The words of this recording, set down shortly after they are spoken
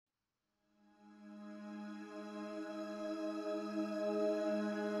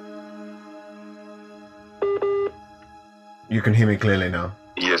You can hear me clearly now?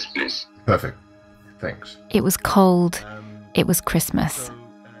 Yes, please. Perfect. Thanks. It was cold. It was Christmas.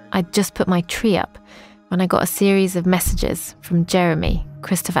 I'd just put my tree up when I got a series of messages from Jeremy,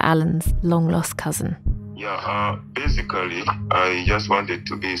 Christopher Allen's long-lost cousin. Yeah, basically, I just wanted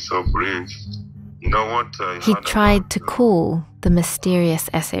to be so brief. You know what? He tried to call the mysterious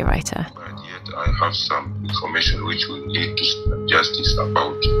essay writer. But yet I have some information which we need to seek justice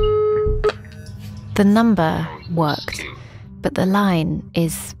about. The number worked, but the line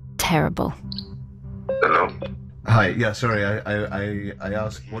is terrible. Hello? Hi, yeah, sorry, I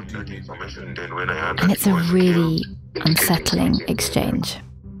asked, what do you need? Information, then when I heard And that it's a he was really killed, unsettling exchange.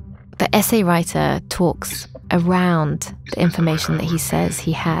 The essay writer talks around the information that he says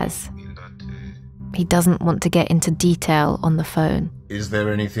he has. He doesn't want to get into detail on the phone. Is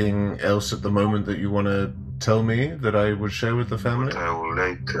there anything else at the moment that you want to tell me that I would share with the family? What I would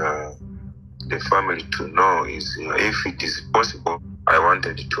like the family to know is if it is possible, I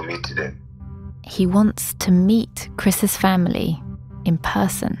wanted to meet them. He wants to meet Chris's family in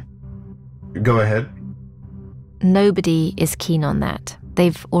person. Go ahead. Nobody is keen on that.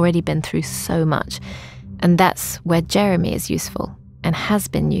 They've already been through so much. And that's where Jeremy is useful, and has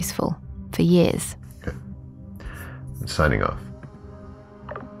been useful for years. Okay. I'm signing off.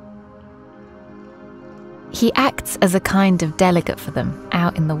 He acts as a kind of delegate for them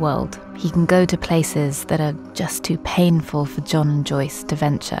out in the world. He can go to places that are just too painful for John and Joyce to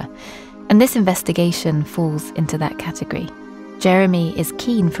venture. And this investigation falls into that category. Jeremy is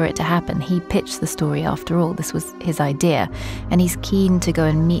keen for it to happen. He pitched the story after all. This was his idea. And he's keen to go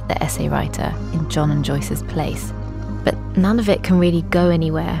and meet the essay writer in John and Joyce's place. But none of it can really go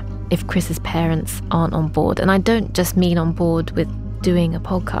anywhere if Chris's parents aren't on board. And I don't just mean on board with doing a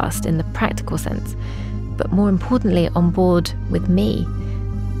podcast in the practical sense, but more importantly, on board with me.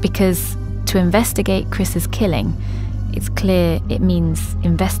 Because to investigate Chris's killing, it's clear it means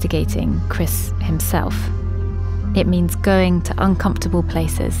investigating Chris himself. It means going to uncomfortable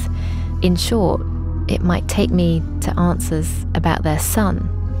places. In short, it might take me to answers about their son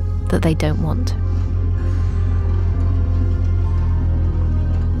that they don't want.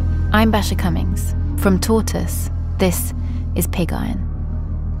 I'm Basia Cummings. From Tortoise, this is Pig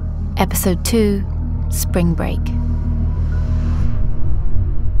Iron. Episode 2, Spring Break.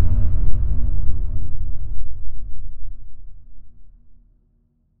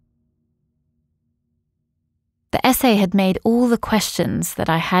 The essay had made all the questions that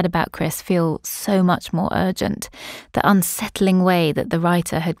I had about Chris feel so much more urgent. The unsettling way that the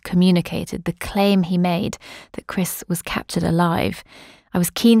writer had communicated, the claim he made that Chris was captured alive. I was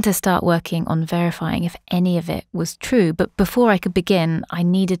keen to start working on verifying if any of it was true, but before I could begin, I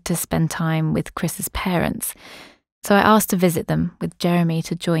needed to spend time with Chris's parents. So I asked to visit them, with Jeremy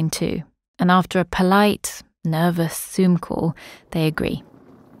to join too. And after a polite, nervous Zoom call, they agree.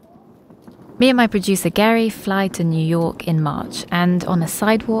 Me and my producer Gary fly to New York in March, and on a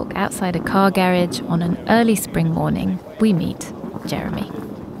sidewalk outside a car garage on an early spring morning, we meet Jeremy.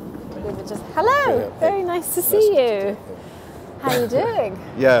 Hello, very nice to see you. How are you doing?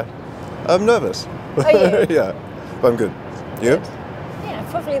 Yeah, I'm nervous. Are you? Yeah, but I'm good. You? Yeah,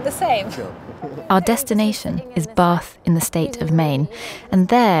 probably the same. Our destination is Bath in the state of Maine, and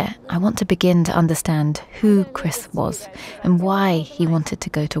there I want to begin to understand who Chris was and why he wanted to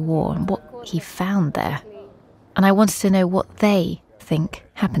go to war and what he found there. And I wanted to know what they think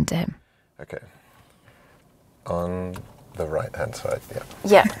happened to him. Okay. On the right-hand side, yeah.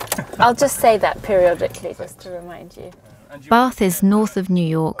 Yeah, I'll just say that periodically just to remind you. Bath is north of New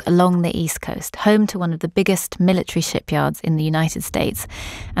York along the East Coast, home to one of the biggest military shipyards in the United States,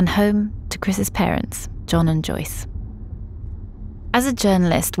 and home to Chris's parents, John and Joyce. As a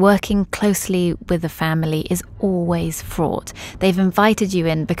journalist, working closely with the family is always fraught. They've invited you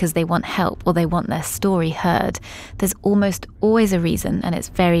in because they want help or they want their story heard. There's almost always a reason, and it's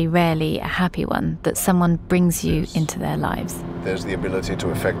very rarely a happy one, that someone brings you into their lives. There's the ability to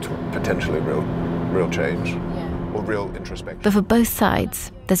affect potentially real change. Or real introspection. But for both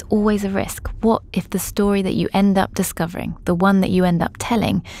sides, there's always a risk. What if the story that you end up discovering, the one that you end up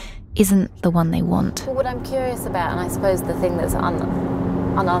telling, isn't the one they want? Well, what I'm curious about, and I suppose the thing that's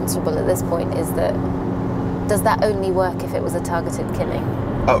unanswerable at this point, is that does that only work if it was a targeted killing?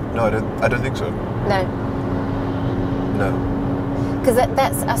 Oh, no, I don't think so. No. No. Because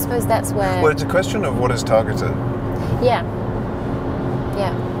I suppose that's where... Well, it's a question of what is targeted. Yeah.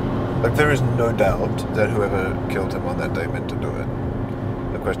 Yeah. Like, there is no doubt that whoever killed him on that day meant to do it.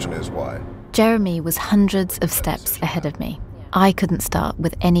 The question is why. Jeremy was hundreds of steps ahead of me. I couldn't start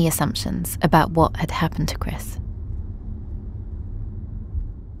with any assumptions about what had happened to Chris.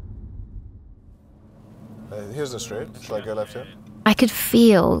 Here's the street. Shall I go left here? I could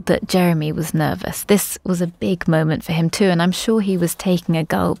feel that Jeremy was nervous. This was a big moment for him too, and I'm sure he was taking a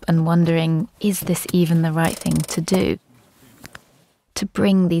gulp and wondering, is this even the right thing to do? To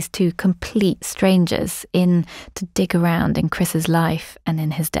bring these two complete strangers in to dig around in Chris's life and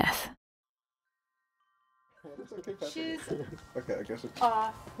in his death. Okay, I guess it's...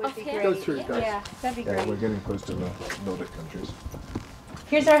 Would be great. Go through, guys. Yeah, that'd be great. We're getting close to the Nordic countries.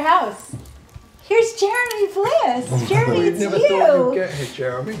 Here's our house. Here's Jeremy Bliss. Jeremy, it's Never you. thought you'd get here,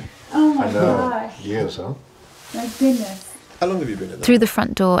 Jeremy. Oh my I know. gosh. Years, huh? My goodness. How long have you been in there? Through the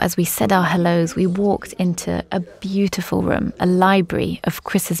front door, as we said our hellos, we walked into a beautiful room, a library of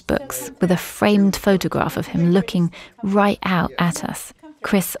Chris's books, with a framed photograph of him looking right out at us.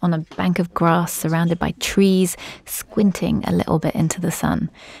 Chris on a bank of grass surrounded by trees, squinting a little bit into the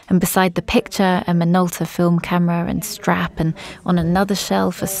sun. And beside the picture, a Minolta film camera and strap, and on another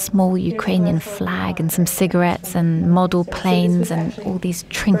shelf, a small Ukrainian flag and some cigarettes and model planes and all these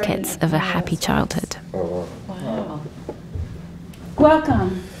trinkets of a happy childhood. Oh, wow. Wow.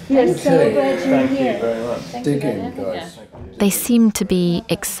 Welcome. We're so glad you're here. very much. Dig in, guys. They seem to be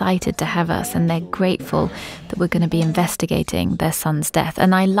excited to have us, and they're grateful that we're going to be investigating their son's death.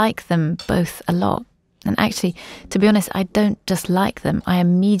 And I like them both a lot. And actually, to be honest, I don't just like them, I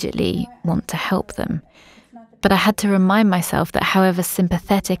immediately want to help them. But I had to remind myself that however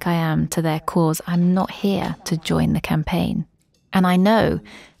sympathetic I am to their cause, I'm not here to join the campaign. And I know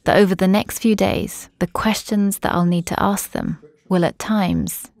that over the next few days, the questions that I'll need to ask them will at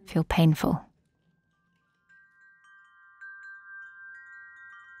times feel painful.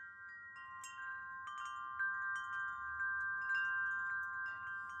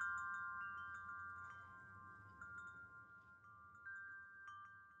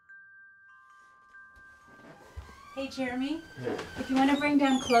 Hey, Jeremy. If you want to bring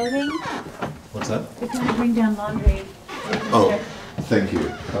down clothing, What's that? if you want to bring down laundry. Oh, thank you.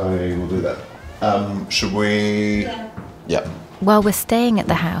 I will do that. Should we... Yeah. While we're staying at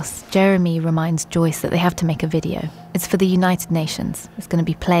the house, Jeremy reminds Joyce that they have to make a video. It's for the United Nations. It's going to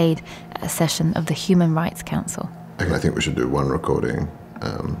be played at a session of the Human Rights Council. I think we should do one recording.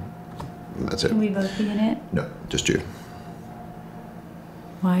 That's it. Can we both be in it? No, just you.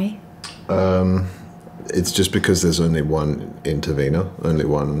 Why? It's just because there's only one intervener, only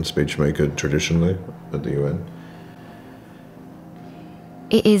one speechmaker traditionally at the UN.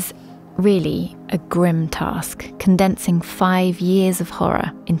 It is really a grim task, condensing 5 years of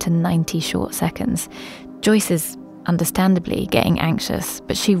horror into 90 short seconds. Joyce is understandably getting anxious,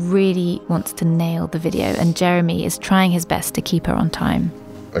 but she really wants to nail the video, and Jeremy is trying his best to keep her on time.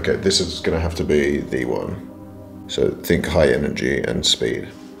 Okay, this is going to have to be the one. So think high energy and speed.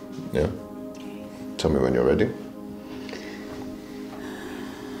 Yeah? Tell me when you're ready.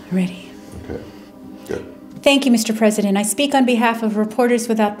 Ready. Okay, good. Thank you, Mr. President. I speak on behalf of Reporters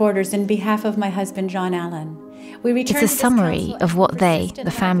Without Borders and behalf of my husband, John Allen. We It's a summary of what they,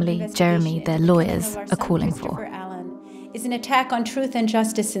 the family, Jeremy, their lawyers, are calling for. Is an attack on truth and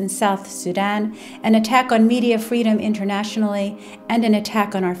justice in South Sudan, an attack on media freedom internationally, and an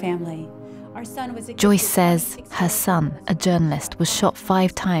attack on our family. Our son was Joyce says her son, a journalist, was shot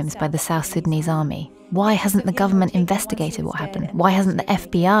 5 times by the South Sudanese army. Why hasn't the government investigated what happened? Why hasn't the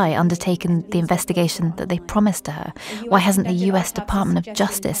FBI undertaken the investigation that they promised to her? Why hasn't the US Department of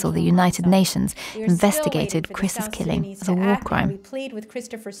Justice or the United Nations investigated Chris's killing as a war crime? We plead with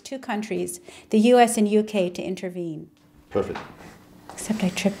Christopher's 2 countries, the US and UK, to intervene. Perfect. Except I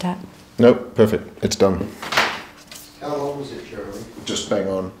tripped up. Nope, perfect. It's done. How long was it, Jeremy? Just bang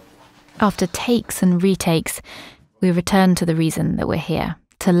on. After takes and retakes, we return to the reason that we're here,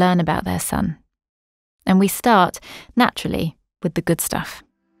 to learn about their son. And we start, naturally, with the good stuff.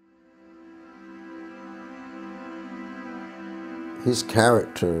 His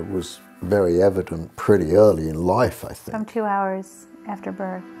character was very evident pretty early in life, I think. From 2 hours after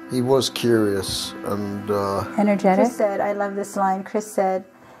birth. He was curious and... Energetic. Chris said, I love this line, Chris said,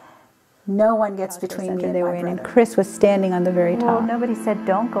 no one gets between me and my brother. And Chris was standing on the very top. Well, nobody said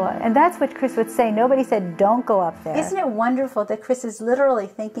don't go up. And that's what Chris would say. Nobody said don't go up there. Isn't it wonderful that Chris is literally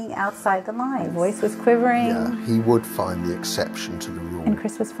thinking outside the lines? His voice was quivering. Yeah, he would find the exception to the rule. And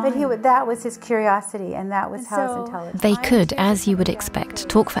Chris was fine. But that was his curiosity, and that was how his intelligence. They could, as you would expect,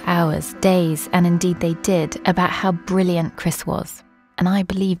 talk for hours, days, and indeed they did, about how brilliant Chris was. And I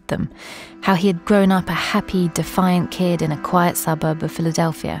believed them. How he had grown up a happy, defiant kid in a quiet suburb of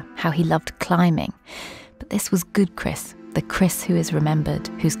Philadelphia. How he loved climbing. But this was good Chris. The Chris who is remembered,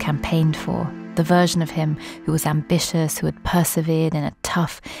 who's campaigned for. The version of him who was ambitious, who had persevered in a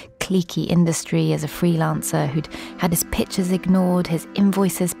tough, cliquey industry as a freelancer, who'd had his pictures ignored, his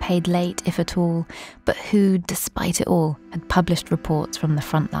invoices paid late, if at all, but who, despite it all, had published reports from the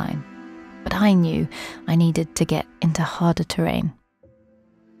frontline. But I knew I needed to get into harder terrain.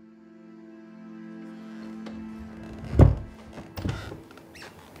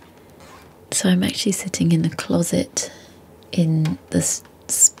 So I'm actually sitting in a closet in the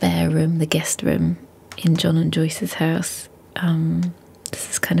spare room, the guest room, in John and Joyce's house. This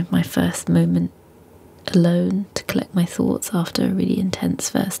is kind of my first moment alone to collect my thoughts after a really intense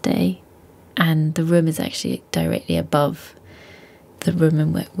first day. And the room is actually directly above the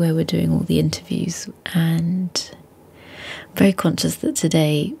room where we're doing all the interviews. And I'm very conscious that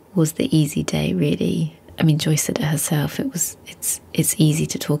today was the easy day, really. I mean, Joyce said it herself, it's easy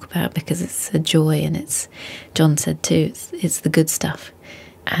to talk about because it's a joy, and John said too, it's the good stuff.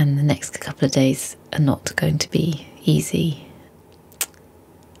 And the next couple of days are not going to be easy.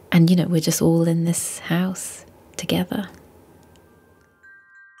 And, you know, we're just all in this house together.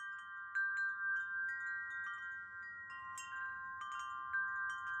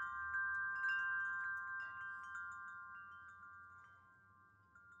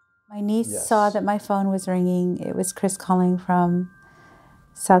 My niece saw that my phone was ringing. It was Chris calling from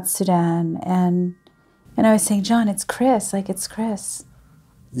South Sudan. And I was saying, John, it's Chris. Like, it's Chris.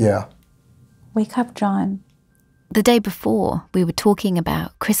 Yeah. Wake up, John. The day before, we were talking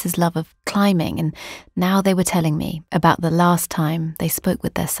about Chris's love of climbing, and now they were telling me about the last time they spoke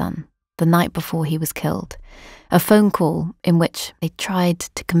with their son, the night before he was killed. A phone call in which they tried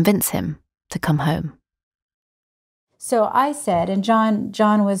to convince him to come home. So I said, and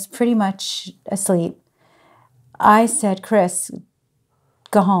John was pretty much asleep. I said, Chris,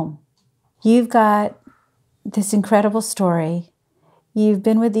 go home. You've got this incredible story. You've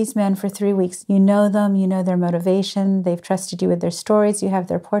been with these men for 3 weeks. You know them, you know their motivation. They've trusted you with their stories. You have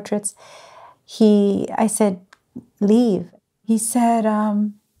their portraits. I said, leave. He said,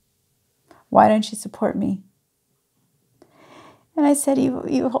 why don't you support me? And I said,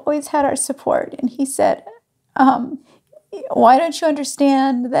 you've always had our support. And he said, why don't you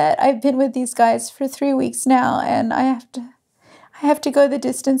understand that I've been with these guys for 3 weeks now, and I have to go the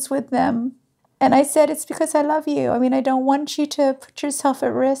distance with them. And I said, it's because I love you. I mean, I don't want you to put yourself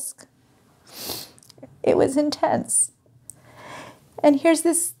at risk. It was intense. And here's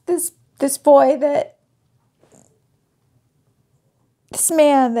this boy this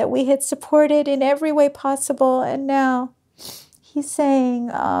man that we had supported in every way possible, and now he's saying,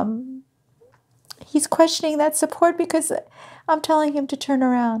 he's questioning that support because I'm telling him to turn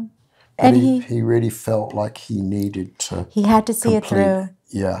around. And he really felt like he needed to. He had to see it through.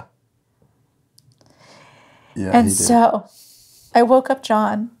 Yeah. Yeah. And so I woke up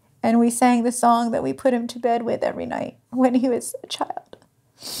John, and we sang the song that we put him to bed with every night when he was a child.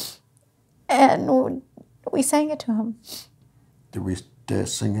 And we sang it to him. Did we dare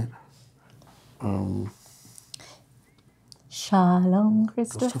sing it? Shalom,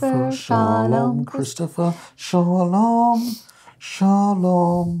 Christopher. Shalom, Christopher. Shalom,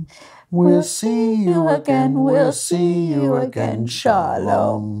 shalom. We'll see you again. We'll see you again.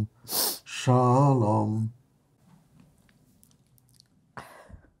 Shalom, shalom.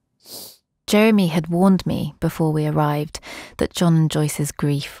 Jeremy had warned me before we arrived that John and Joyce's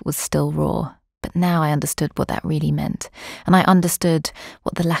grief was still raw, but now I understood what that really meant, and I understood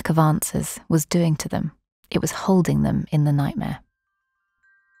what the lack of answers was doing to them. It was holding them in the nightmare.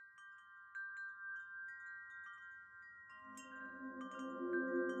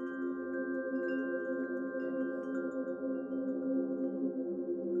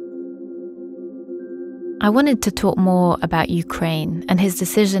 I wanted to talk more about Ukraine and his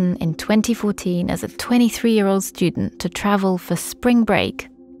decision in 2014 as a 23-year-old student to travel for spring break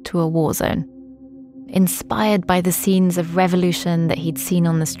to a war zone. Inspired by the scenes of revolution that he'd seen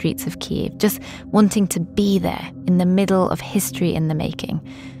on the streets of Kyiv, just wanting to be there in the middle of history in the making.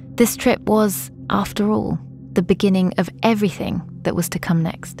 This trip was, after all, the beginning of everything that was to come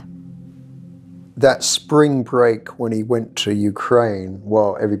next. That spring break when he went to Ukraine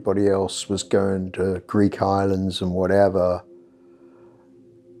while everybody else was going to Greek islands and whatever,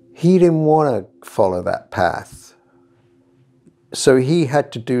 he didn't want to follow that path. So he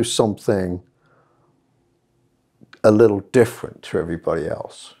had to do something a little different to everybody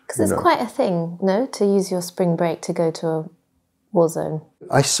else. Because it's quite a thing, no, to use your spring break to go to a war zone.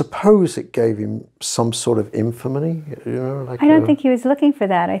 I suppose it gave him some sort of infamy, you know. Like I don't think he was looking for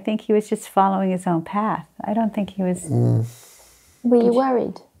that. I think he was just following his own path. I don't think he was... Were you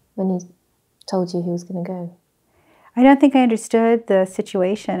worried when he told you he was going to go? I don't think I understood the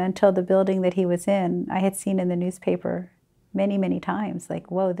situation until the building that he was in, I had seen in the newspaper many, many times.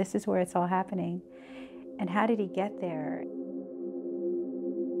 Like, whoa, this is where it's all happening. And how did he get there?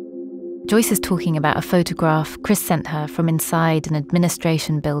 Joyce is talking about a photograph Chris sent her from inside an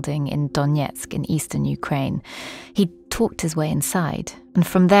administration building in Donetsk in eastern Ukraine. He'd talked his way inside, and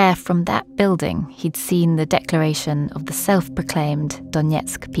from that building, he'd seen the declaration of the self-proclaimed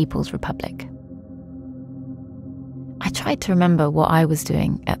Donetsk People's Republic. I tried to remember what I was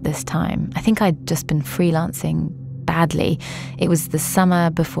doing at this time. I think I'd just been freelancing badly. It was the summer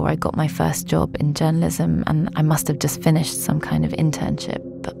before I got my first job in journalism, and I must have just finished some kind of internship,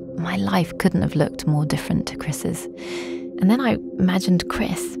 but my life couldn't have looked more different to Chris's. And then I imagined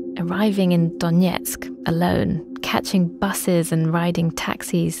Chris arriving in Donetsk alone, catching buses and riding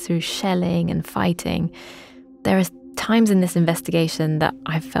taxis through shelling and fighting. There are times in this investigation that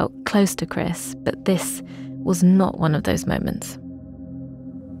I felt close to Chris, but this was not one of those moments.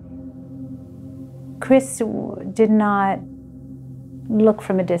 Chris did not look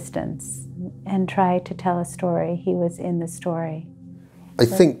from a distance and try to tell a story. He was in the story. I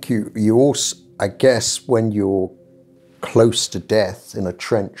think you also, I guess, when you're close to death in a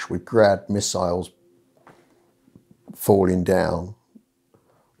trench with Grad missiles falling down,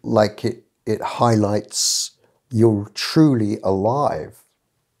 like it highlights you're truly alive.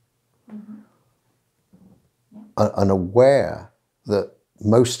 Mm-hmm. And aware that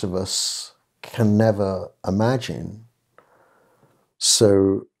most of us can never imagine.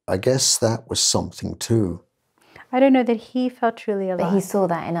 So I guess that was something too. I don't know that he felt truly alive. But he saw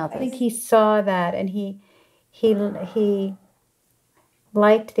that in others. I think he saw that, and he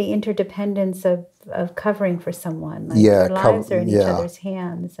liked the interdependence of covering for someone. Like their lives are in each other's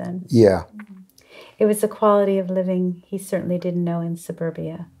hands. And it was the quality of living he certainly didn't know in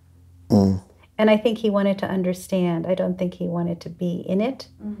suburbia. Mm. And I think he wanted to understand. I don't think he wanted to be in it.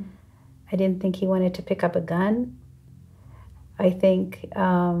 Mm. I didn't think he wanted to pick up a gun. I think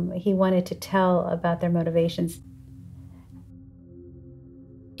he wanted to tell about their motivations.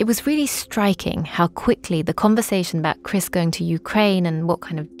 It was really striking how quickly the conversation about Chris going to Ukraine and what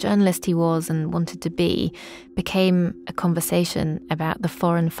kind of journalist he was and wanted to be became a conversation about the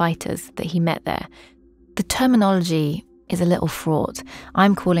foreign fighters that he met there. The terminology is a little fraught.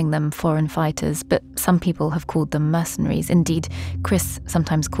 I'm calling them foreign fighters, but some people have called them mercenaries. Indeed, Chris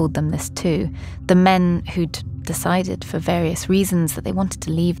sometimes called them this too. The men who'd decided for various reasons that they wanted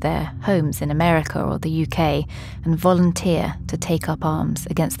to leave their homes in America or the UK and volunteer to take up arms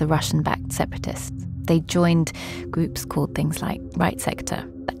against the Russian-backed separatists. They joined groups called things like Right Sector,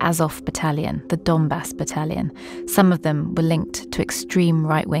 the Azov Battalion, the Donbass Battalion. Some of them were linked to extreme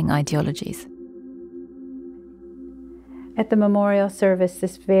right-wing ideologies. At the memorial service,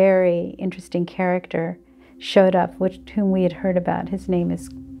 this very interesting character showed up, whom we had heard about. His name is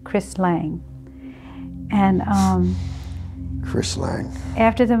Chris Lang. And Chris Lang.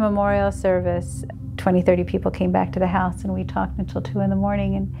 After the memorial service, 20, 30 people came back to the house, and we talked until 2 a.m.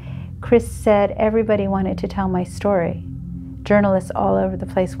 And Chris said, everybody wanted to tell my story. Journalists all over the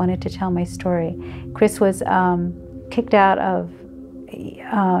place wanted to tell my story. Chris was kicked out of, he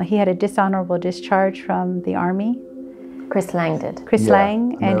had a dishonorable discharge from the Army. Chris Lang did. Chris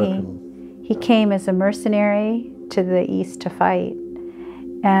Lang, and he came as a mercenary to the east to fight.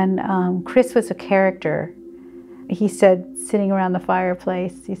 And Chris was a character. He said, sitting around the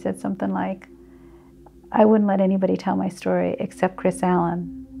fireplace, he said something like, I wouldn't let anybody tell my story except Chris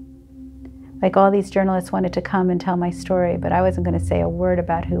Allen. Like, all these journalists wanted to come and tell my story, but I wasn't going to say a word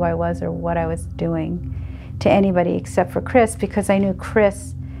about who I was or what I was doing to anybody except for Chris, because I knew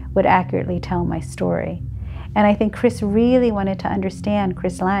Chris would accurately tell my story. And I think Chris really wanted to understand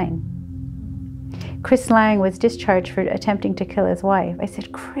Chris Lang. Chris Lang was discharged for attempting to kill his wife. I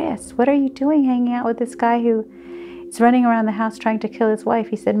said, Chris, what are you doing hanging out with this guy who is running around the house trying to kill his wife?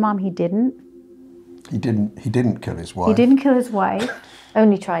 He said, Mom, he didn't. He didn't kill his wife. He didn't kill his wife.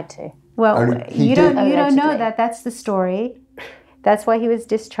 Only tried to. Well, you don't know that. That's the story. That's why he was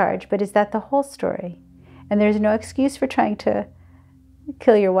discharged. But is that the whole story? And there's no excuse for trying to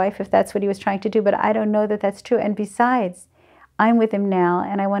kill your wife if that's what he was trying to do. But I don't know that that's true. And besides, I'm with him now,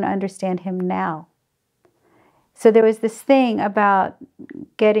 and I want to understand him now. So there was this thing about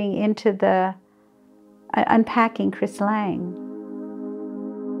getting into the unpacking Chris Lang.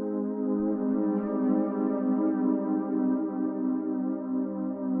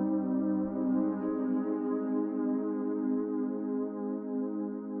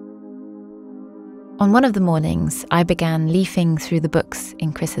 On one of the mornings, I began leafing through the books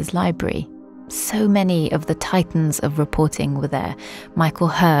in Chris's library. So many of the titans of reporting were there. Michael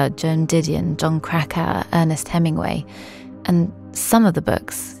Hurd, Joan Didion, John Krakauer, Ernest Hemingway. And some of the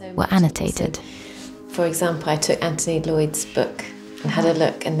books were annotated. For example, I took Anthony Lloyd's book and had a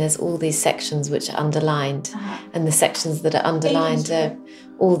look, and there's all these sections which are underlined, and the sections that are underlined are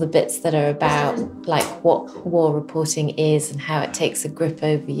all the bits that are about like what war reporting is and how it takes a grip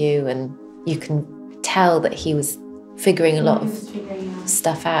over you, and you can tell that he was figuring a lot of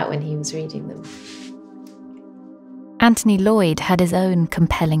stuff out when he was reading them. Anthony Lloyd had his own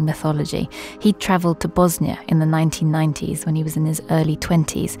compelling mythology. He'd travelled to Bosnia in the 1990s when he was in his early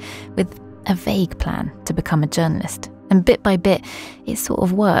 20s with a vague plan to become a journalist. And bit by bit, it sort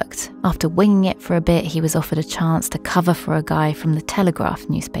of worked. After winging it for a bit, he was offered a chance to cover for a guy from the Telegraph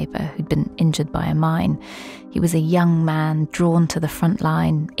newspaper who'd been injured by a mine. He was a young man drawn to the front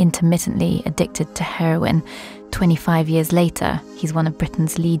line, intermittently addicted to heroin. 25 years later, he's one of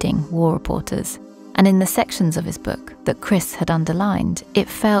Britain's leading war reporters. And in the sections of his book that Chris had underlined, it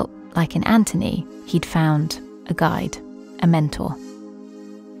felt like in Anthony, he'd found a guide, a mentor.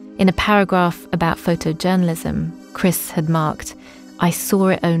 In a paragraph about photojournalism, Chris had marked, "I saw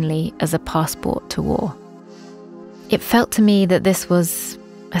it only as a passport to war." It felt to me that this was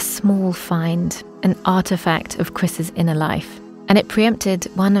a small find, an artefact of Chris's inner life, and it preempted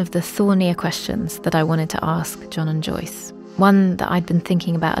one of the thornier questions that I wanted to ask John and Joyce. One that I'd been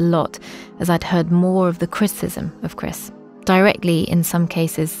thinking about a lot as I'd heard more of the criticism of Chris, directly in some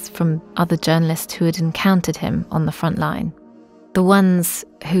cases from other journalists who had encountered him on the front line. The ones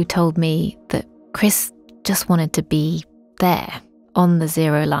who told me that Chris just wanted to be there, on the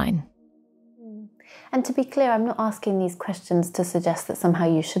zero line. And to be clear, I'm not asking these questions to suggest that somehow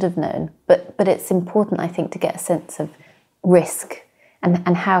you should have known, but it's important, I think, to get a sense of risk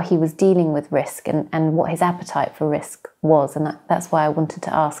and how he was dealing with risk and what his appetite for risk was. And that's why I wanted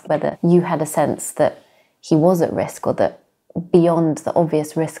to ask whether you had a sense that he was at risk, or that beyond the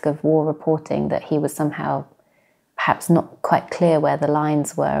obvious risk of war reporting, that he was somehow perhaps not quite clear where the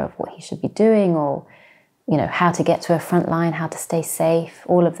lines were of what he should be doing, or, you know, how to get to a front line, how to stay safe,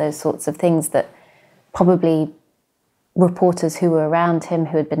 all of those sorts of things that probably reporters who were around him,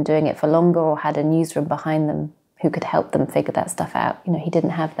 who had been doing it for longer or had a newsroom behind them who could help them figure that stuff out. You know, he didn't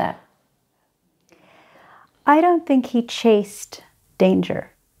have that. I don't think he chased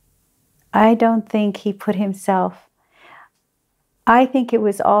danger. I don't think he put himself... I think it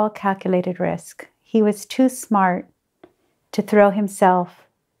was all calculated risk. He was too smart to throw himself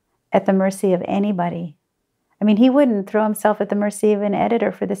at the mercy of anybody. I mean, he wouldn't throw himself at the mercy of an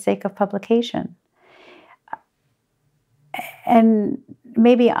editor for the sake of publication. And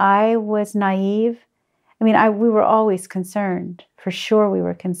maybe I was naive. I mean, we were always concerned. For sure we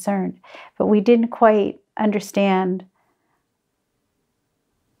were concerned. But we didn't quite understand.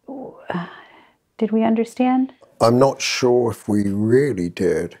 Did we understand? I'm not sure if we really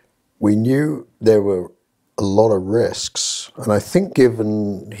did. We knew there were a lot of risks. And I think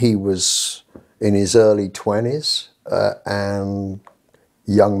given he was in his early 20s and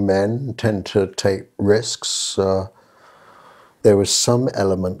young men tend to take risks, there was some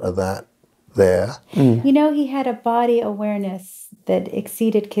element of that there. You know, he had a body awareness that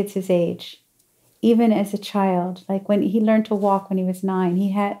exceeded kids his age, even as a child. Like when he learned to walk when he was 9,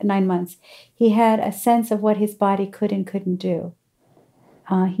 he had 9 months. He had a sense of what his body could and couldn't do.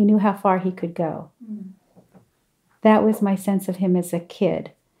 He knew how far he could go. That was my sense of him as a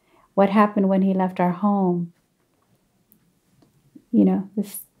kid. What happened when he left our home? You know, I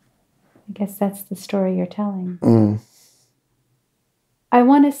guess that's the story you're telling. I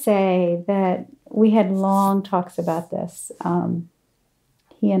want to say that we had long talks about this,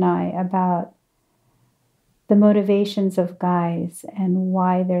 he and I, about the motivations of guys and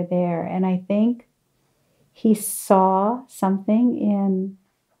why they're there. And I think he saw something in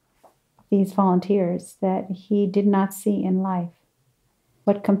these volunteers that he did not see in life.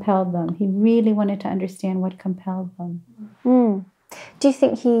 What compelled them? He really wanted to understand what compelled them. Do you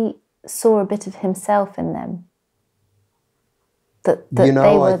think he saw a bit of himself in them? That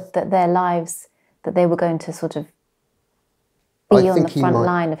that their lives, that they were going to sort of be on the front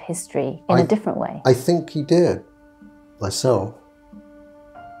line of history in a different way? I think he did, myself.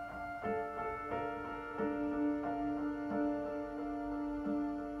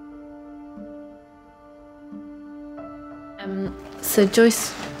 So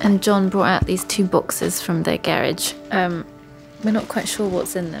Joyce and John brought out these 2 boxes from their garage. We're not quite sure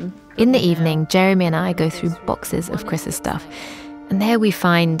what's in them. In the evening, Jeremy and I go through boxes of Chris's stuff. And there we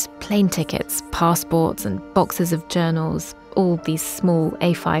find plane tickets, passports and boxes of journals, all these small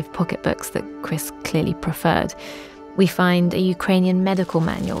A5 pocketbooks that Chris clearly preferred. We find a Ukrainian medical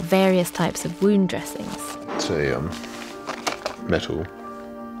manual, various types of wound dressings. It's a metal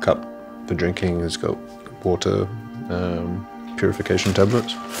cup for drinking. It's got water, purification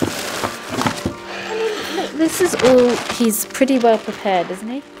tablets. this is all, he's pretty well prepared, isn't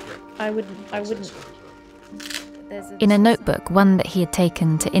he? I wouldn't. In a notebook, one that he had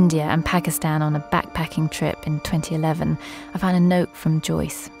taken to India and Pakistan on a backpacking trip in 2011, I found a note from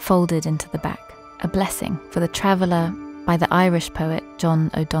Joyce, folded into the back. A blessing for the traveller by the Irish poet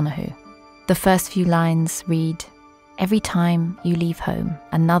John O'Donoghue. The first few lines read, "Every time you leave home,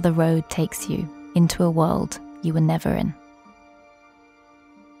 another road takes you into a world you were never in."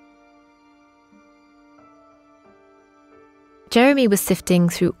 Jeremy was sifting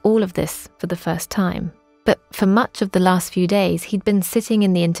through all of this for the first time. But for much of the last few days, he'd been sitting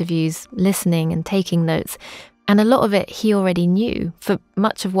in the interviews, listening and taking notes, and a lot of it he already knew. For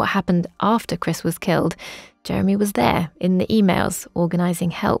much of what happened after Chris was killed, Jeremy was there in the emails,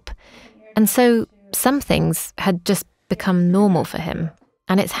 organising help. And so some things had just become normal for him.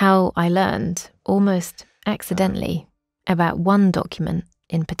 And it's how I learned, almost accidentally, about one document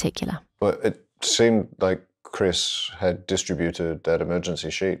in particular. Well, it seemed like Chris had distributed that emergency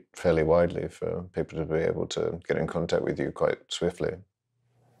sheet fairly widely for people to be able to get in contact with you quite swiftly.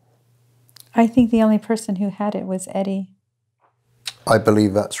 I think the only person who had it was Eddie. I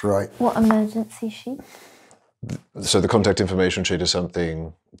believe that's right. What emergency sheet? So the contact information sheet is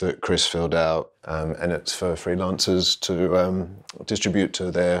something that Chris filled out, and it's for freelancers to distribute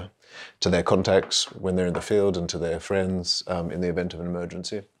to their contacts when they're in the field and to their friends in the event of an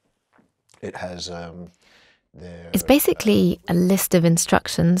emergency. It has... It's basically a list of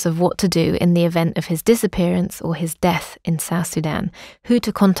instructions of what to do in the event of his disappearance or his death in South Sudan, who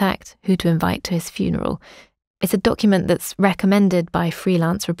to contact, who to invite to his funeral. It's a document that's recommended by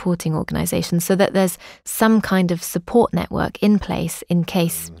freelance reporting organisations so that there's some kind of support network in place in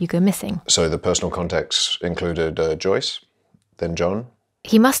case you go missing. So the personal contacts included Joyce, then John.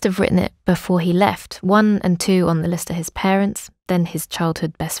 He must have written it before he left. 1 and 2 on the list are his parents, then his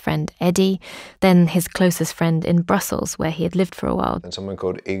childhood best friend Eddie, then his closest friend in Brussels, where he had lived for a while. And someone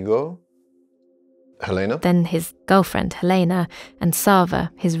called Igor, Helena. Then his girlfriend Helena, and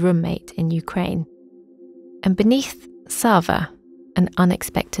Sava, his roommate in Ukraine. And beneath Sava, an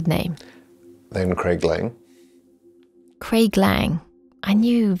unexpected name. Then Craig Lang. Craig Lang. I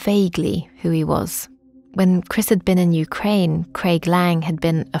knew vaguely who he was. When Chris had been in Ukraine, Craig Lang had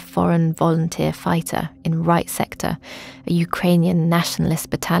been a foreign volunteer fighter in Right Sector, a Ukrainian nationalist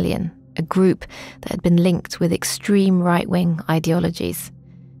battalion, a group that had been linked with extreme right-wing ideologies.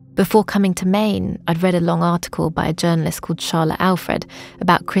 Before coming to Maine, I'd read a long article by a journalist called Charlotte Alfred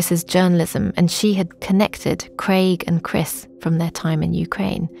about Chris's journalism, and she had connected Craig and Chris from their time in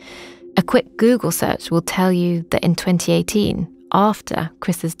Ukraine. A quick Google search will tell you that in 2018, after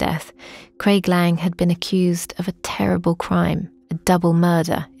Chris's death, Craig Lang had been accused of a terrible crime, a double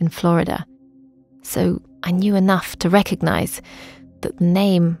murder in Florida. So I knew enough to recognise that the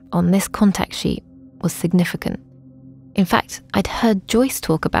name on this contact sheet was significant. In fact, I'd heard Joyce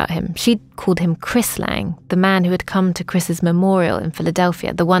talk about him. She'd called him Chris Lang, the man who had come to Chris's memorial in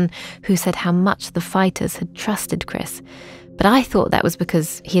Philadelphia, the one who said how much the fighters had trusted Chris. But I thought that was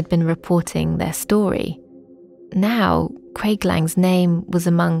because he had been reporting their story. Now, Craig Lang's name was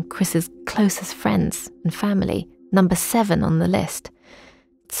among Chris's closest friends and family, number 7 on the list.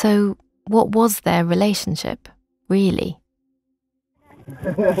 So what was their relationship, really?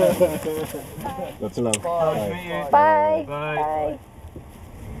 That's enough. Bye. Bye.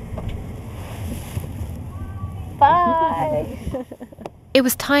 Bye. It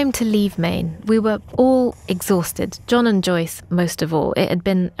was time to leave Maine. We were all exhausted, John and Joyce most of all. It had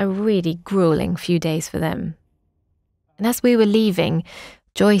been a really gruelling few days for them. And as we were leaving,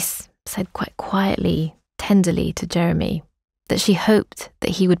 Joyce said quite quietly, tenderly to Jeremy that she hoped that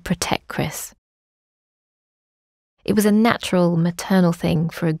he would protect Chris. It was a natural maternal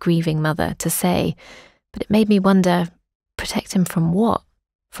thing for a grieving mother to say, but it made me wonder, protect him from what?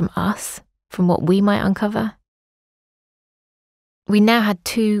 From us? From what we might uncover? We now had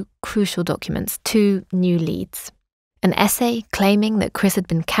 2 crucial documents, 2 new leads. An essay claiming that Chris had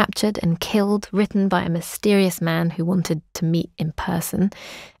been captured and killed, written by a mysterious man who wanted to meet in person.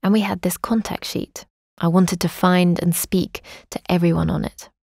 And we had this contact sheet. I wanted to find and speak to everyone on it.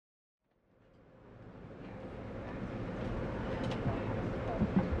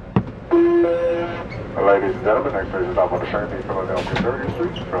 Ladies and gentlemen, next station stop on the train, Philadelphia 30th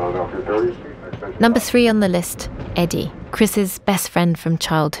Street, Philadelphia 30th Street. Number 3 on the list, Eddie, Chris's best friend from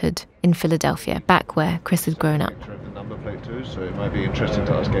childhood in Philadelphia, back where Chris had grown up. The number plate too, so it might be interesting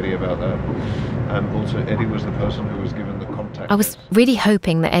to ask Eddie about that. Also, Eddie was the person who was given the contact. I was really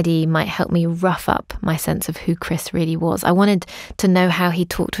hoping that Eddie might help me rough up my sense of who Chris really was. I wanted to know how he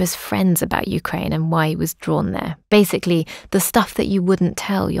talked to his friends about Ukraine and why he was drawn there. Basically, the stuff that you wouldn't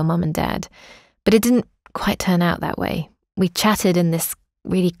tell your mum and dad. But it didn't quite turn out that way. We chatted in this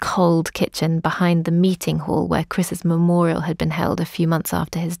really cold kitchen behind the meeting hall where Chris's memorial had been held a few months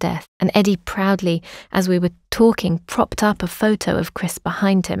after his death. And Eddie proudly, as we were talking, propped up a photo of Chris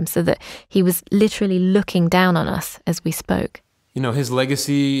behind him so that he was literally looking down on us as we spoke. You know, his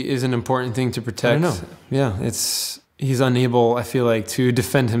legacy is an important thing to protect. I don't know. Yeah, he's unable, I feel like, to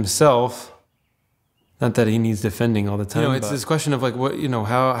defend himself. Not that he needs defending all the time. You know, it's this question of like, what, you know,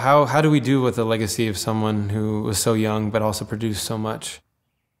 how do we do with the legacy of someone who was so young but also produced so much?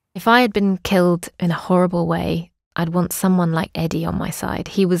 If I had been killed in a horrible way, I'd want someone like Eddie on my side.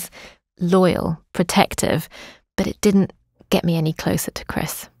 He was loyal, protective, but it didn't get me any closer to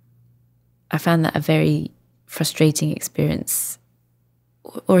Chris. I found that a very frustrating experience,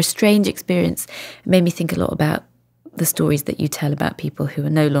 or a strange experience. It made me think a lot about the stories that you tell about people who are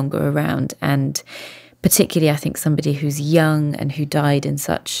no longer around, and particularly I think somebody who's young and who died in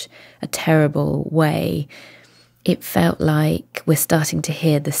such a terrible way. It felt like we're starting to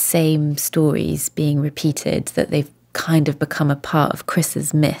hear the same stories being repeated, that they've kind of become a part of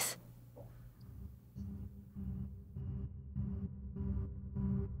Chris's myth.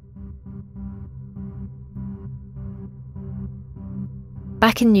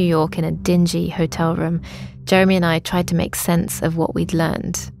 Back in New York in a dingy hotel room, Jeremy and I tried to make sense of what we'd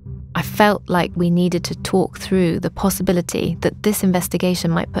learned. I felt like we needed to talk through the possibility that this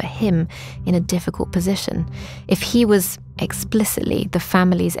investigation might put him in a difficult position. If he was explicitly the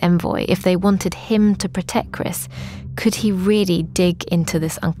family's envoy, if they wanted him to protect Chris, could he really dig into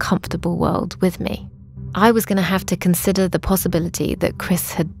this uncomfortable world with me? I was going to have to consider the possibility that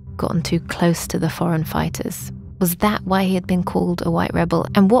Chris had gotten too close to the foreign fighters. Was that why he had been called a white rebel?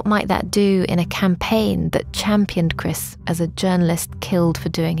 And what might that do in a campaign that championed Chris as a journalist killed for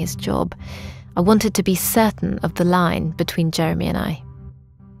doing his job? I wanted to be certain of the line between Jeremy and I.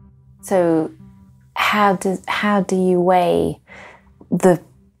 So how do you weigh the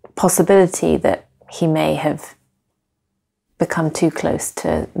possibility that he may have become too close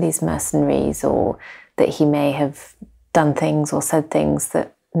to these mercenaries, or that he may have done things or said things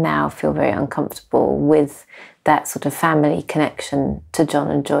that now feel very uncomfortable with that sort of family connection to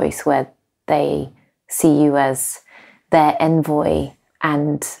John and Joyce, where they see you as their envoy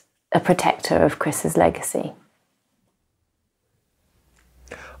and a protector of Chris's legacy?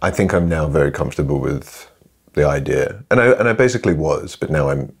 I think I'm now very comfortable with the idea, and I basically was, but now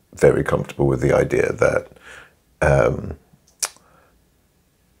I'm very comfortable with the idea that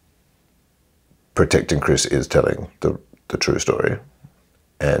protecting Chris is telling the true story.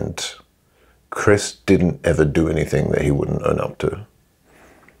 And Chris didn't ever do anything that he wouldn't own up to.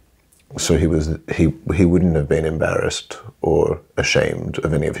 So he wouldn't have been embarrassed or ashamed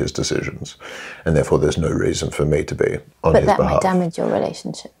of any of his decisions. And therefore there's no reason for me to be on his behalf. But that might damage your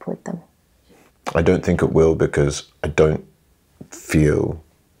relationship with them. I don't think it will, because I don't feel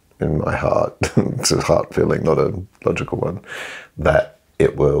in my heart, it's a heart feeling, not a logical one, that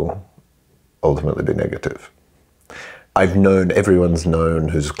it will ultimately be negative. Everyone's known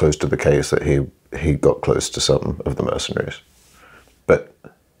who's close to the case that he got close to some of the mercenaries. But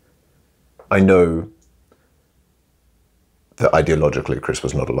I know that ideologically Chris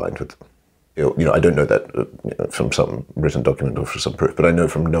was not aligned with them. You know, I don't know that from some written document or from some proof, but I know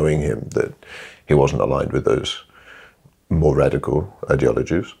from knowing him that he wasn't aligned with those more radical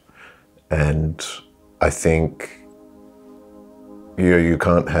ideologies. And I think you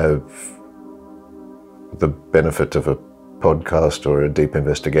can't have the benefit of a podcast or a deep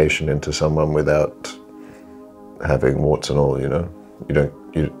investigation into someone without having warts and all, you know.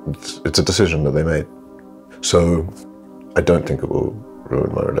 It's a decision that they made. So I don't think it will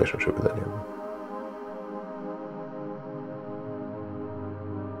ruin my relationship with anyone.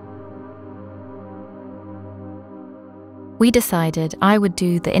 We decided I would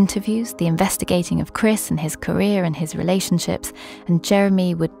do the interviews, the investigating of Chris and his career and his relationships, and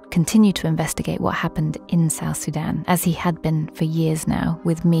Jeremy would continue to investigate what happened in South Sudan, as he had been for years now,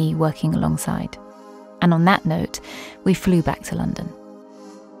 with me working alongside. And on that note, we flew back to London.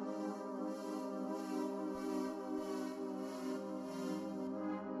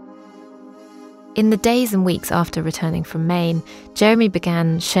 In the days and weeks after returning from Maine, Jeremy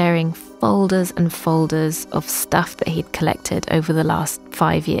began sharing folders and folders of stuff that he'd collected over the last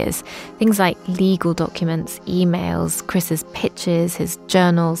 5 years. Things like legal documents, emails, Chris's pictures, his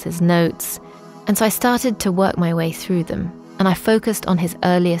journals, his notes. And so I started to work my way through them, and I focused on his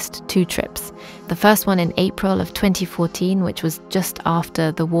earliest 2 trips. The first one in April of 2014, which was just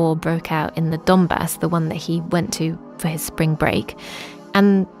after the war broke out in the Donbass, the one that he went to for his spring break.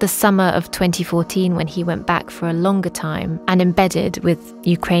 And the summer of 2014, when he went back for a longer time and embedded with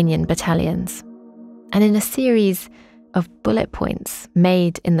Ukrainian battalions. And in a series of bullet points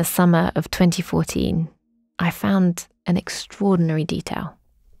made in the summer of 2014, I found an extraordinary detail.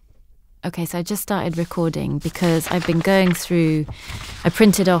 Okay, so I just started recording because I've been going through, I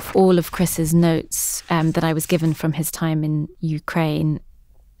printed off all of Chris's notes that I was given from his time in Ukraine.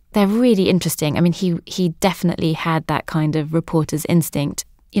 They're really interesting. I mean, he definitely had that kind of reporter's instinct.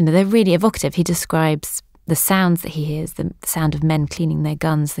 You know, they're really evocative. He describes the sounds that he hears, the sound of men cleaning their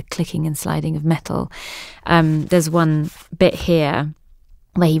guns, the clicking and sliding of metal. There's one bit here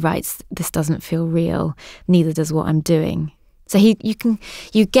where he writes, "This doesn't feel real, neither does what I'm doing." So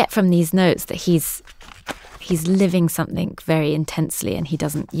you get from these notes that he's living something very intensely and he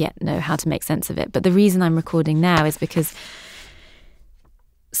doesn't yet know how to make sense of it. But the reason I'm recording now is because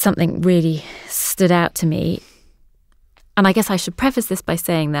something really stood out to me. And I guess I should preface this by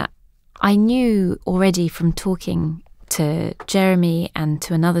saying that I knew already from talking to Jeremy and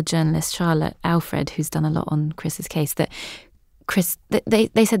to another journalist, Charlotte Alfred, who's done a lot on Chris's case, that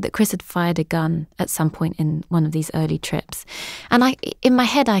they said that Chris had fired a gun at some point in one of these early trips. And in my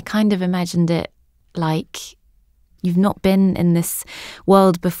head, I kind of imagined it like you've not been in this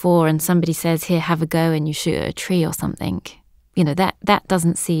world before and somebody says, "Here, have a go," and you shoot at a tree or something. You know, that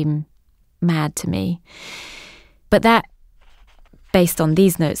doesn't seem mad to me. But that, based on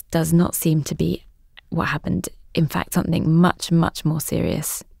these notes, does not seem to be what happened. In fact, something much, much more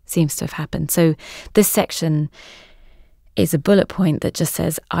serious seems to have happened. So this section is a bullet point that just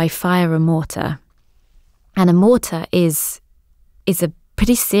says, "I fire a mortar." And a mortar is a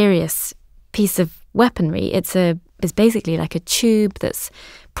pretty serious piece of weaponry. It's basically like a tube that's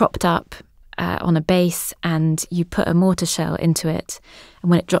propped up on a base, and you put a mortar shell into it, and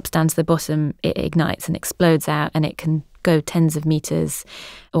when it drops down to the bottom, it ignites and explodes out, and it can go tens of meters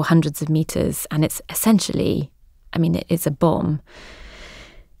or hundreds of meters, and it's essentially, I mean, it's a bomb.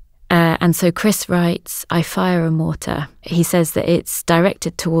 And so Chris writes, "I fire a mortar." He says that it's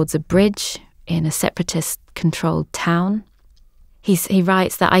directed towards a bridge in a separatist-controlled town. He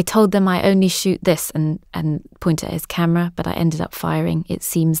writes that, "I told them I only shoot this," and point at his camera, "but I ended up firing. It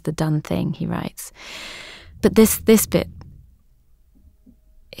seems the done thing," he writes. But this bit,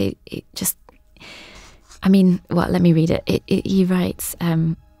 it just, I mean, well, let me read it. He writes,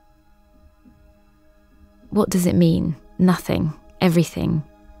 "What does it mean? Nothing. Everything.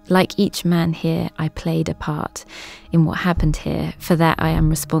 Like each man here, I played a part in what happened here. For that I am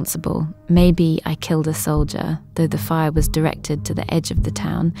responsible. Maybe I killed a soldier, though the fire was directed to the edge of the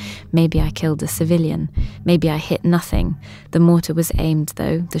town. Maybe I killed a civilian. Maybe I hit nothing. The mortar was aimed,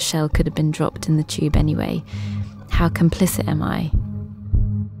 though. The shell could have been dropped in the tube anyway. How complicit am I?"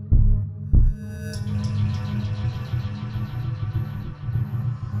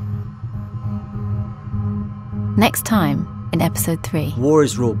 Next time, in episode 3. War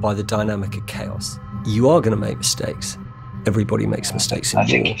is ruled by the dynamic of chaos. You are going to make mistakes. Everybody makes mistakes in war. I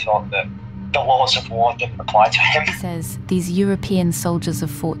think he thought that the laws of war didn't apply to him. He says these European soldiers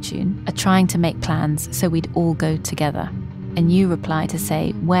of fortune are trying to make plans so we'd all go together. And you reply to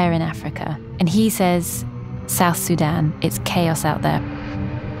say, "Where in Africa?" And he says, "South Sudan. It's chaos out there."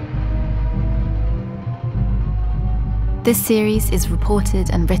 This series is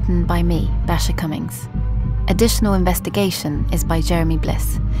reported and written by me, Basia Cummings. Additional investigation is by Jeremy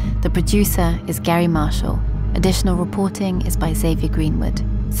Bliss. The producer is Gary Marshall. Additional reporting is by Xavier Greenwood.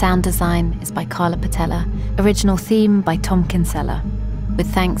 Sound design is by Carla Patella. Original theme by Tom Kinsella.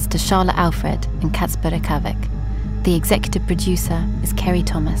 With thanks to Charlotte Alfred and Kacper Rekavik. The executive producer is Kerry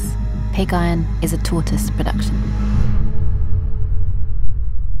Thomas. Pig Iron is a Tortoise production.